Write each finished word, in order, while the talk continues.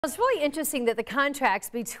It's really interesting that the contracts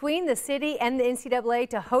between the city and the NCAA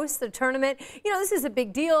to host the tournament, this is a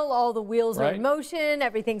big deal. All the wheels are in motion,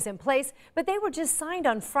 everything's in place, but they were just signed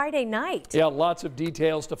on Friday night. Yeah, lots of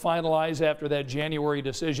details to finalize after that January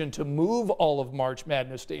decision to move all of March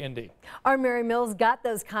Madness to Indy. Our Mary Mills got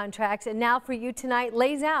those contracts, and now for you tonight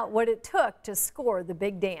lays out what it took to score the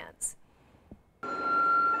big dance.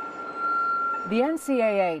 The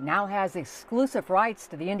NCAA now has exclusive rights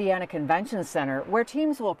to the Indiana Convention Center, where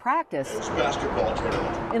teams will practice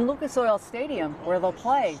in Lucas Oil Stadium, where they'll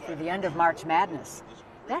play through the end of March Madness.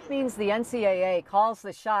 That means the NCAA calls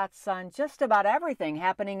the shots on just about everything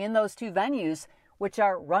happening in those two venues, which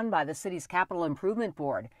are run by the city's Capital Improvement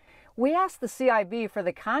Board. We asked the CIB for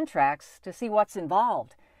the contracts to see what's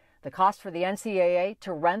involved. The cost for the NCAA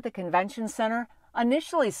to rent the convention center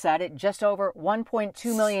initially set at just over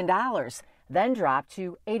 $1.2 million. Then dropped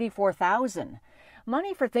to $84,000.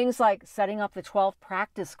 Money for things like setting up the 12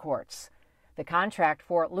 practice courts. The contract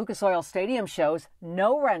for Lucas Oil Stadium shows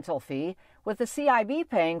no rental fee, with the CIB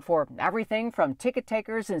paying for everything from ticket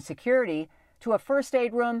takers and security to a first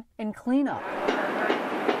aid room and cleanup.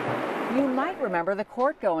 You might remember the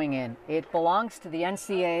court going in. It belongs to the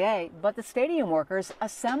NCAA, but the stadium workers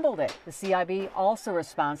assembled it. The CIB also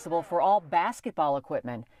responsible for all basketball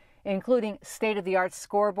equipment, including state-of-the-art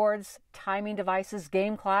scoreboards, timing devices,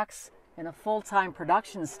 game clocks, and a full-time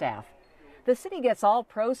production staff. The city gets all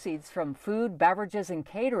proceeds from food, beverages, and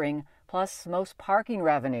catering, plus most parking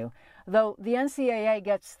revenue, though the NCAA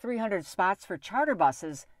gets 300 spots for charter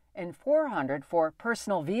buses and 400 for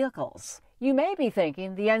personal vehicles. You may be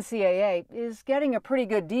thinking the NCAA is getting a pretty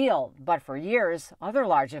good deal, but for years, other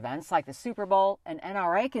large events like the Super Bowl and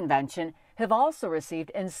NRA convention have also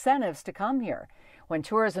received incentives to come here. When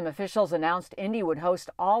tourism officials announced Indy would host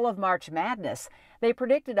all of March Madness, they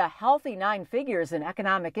predicted a healthy 9 figures in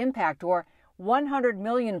economic impact, or $100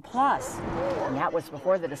 million plus. And that was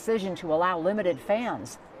before the decision to allow limited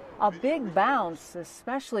fans. A big bounce,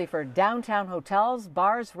 especially for downtown hotels,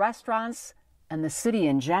 bars, restaurants, and the city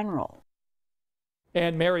in general.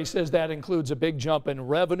 And Mary says that includes a big jump in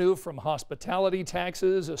revenue from hospitality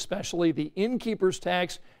taxes, especially the innkeeper's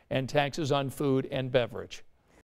tax and taxes on food and beverage.